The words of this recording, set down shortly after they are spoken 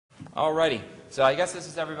Alrighty. So I guess this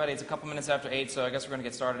is everybody. It's a couple minutes after 8, so I guess we're going to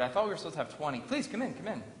get started. I thought we were supposed to have 20. Please, come in, come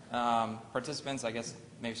in. Participants, I guess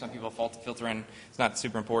maybe some people filter in. It's not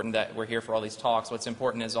super important that we're here for all these talks. What's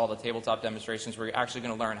important is all the tabletop demonstrations where you're actually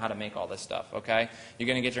going to learn how to make all this stuff, okay? You're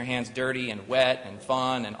going to get your hands dirty and wet and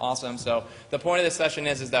fun and awesome. So the point of this session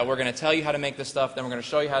is that we're going to tell you how to make this stuff, then we're going to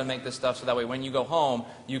show you how to make this stuff, so that way when you go home,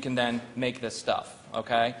 you can then make this stuff,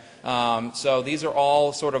 okay? So these are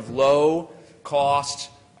all sort of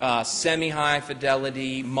low-cost, semi-high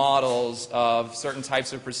fidelity models of certain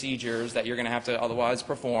types of procedures that you're going to have to otherwise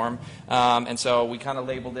perform. And so we kind of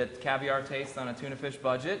labeled it Caviar Taste on a Tuna Fish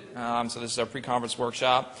Budget. So this is our pre-conference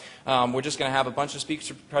workshop. We're just going to have a bunch of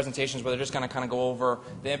speaker presentations where they're just going to kind of go over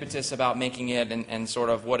the impetus about making it and sort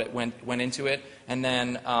of what it went into it. And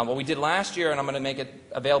then what we did last year, and I'm going to make it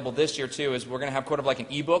available this year too, is we're going to have sort of like an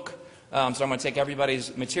ebook. So I'm going to take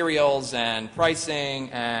everybody's materials and pricing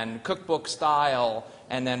and cookbook style,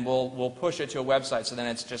 and then we'll push it to a website, so then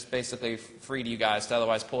it's just basically free to you guys to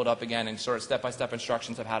otherwise pull it up again and sort of step-by-step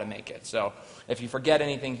instructions of how to make it. So if you forget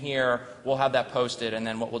anything here, we'll have that posted, and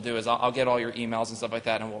then what we'll do is I'll get all your emails and stuff like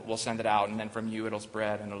that, and we'll send it out, and then from you it'll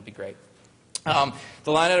spread, and it'll be great. The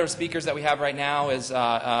lineup of speakers that we have right now is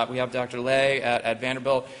we have Dr. Lay at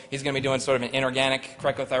Vanderbilt. He's going to be doing sort of an inorganic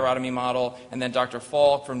cricothyrotomy model, and then Dr.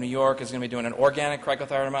 Falk from New York is going to be doing an organic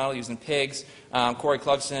cricothyrotomy model using pigs. Cory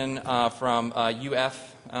Clugston from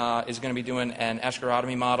UF is going to be doing an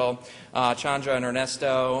eschorotomy model. Chandra and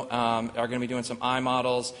Ernesto are going to be doing some eye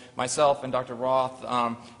models. Myself and Dr. Roth,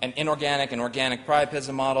 an inorganic and organic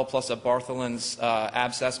priapism model, plus a Bartholin's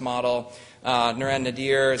abscess model. Nur-Ain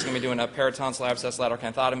Nadir is going to be doing a peritonsil abscess lateral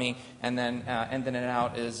canthotomy, and then ending it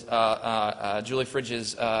out is Julie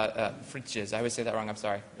Fritzges. I always say that wrong. I'm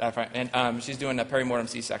sorry. And she's doing a perimortem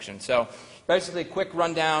C-section. So basically, quick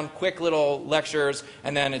rundown, quick little lectures,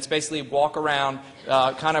 and then it's basically walk around,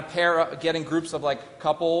 kind of getting groups of like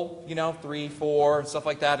couple, 3, 4, stuff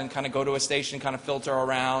like that, and kind of go to a station, kind of filter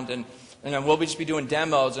around, and then we'll just be doing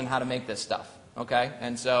demos on how to make this stuff. Okay,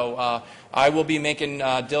 and so I will be making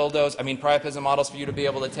priapism models for you to be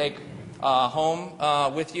able to take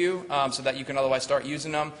home with you, so that you can otherwise start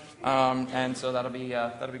using them, and so that'll be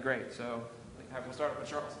great. So we'll start with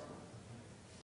Charles.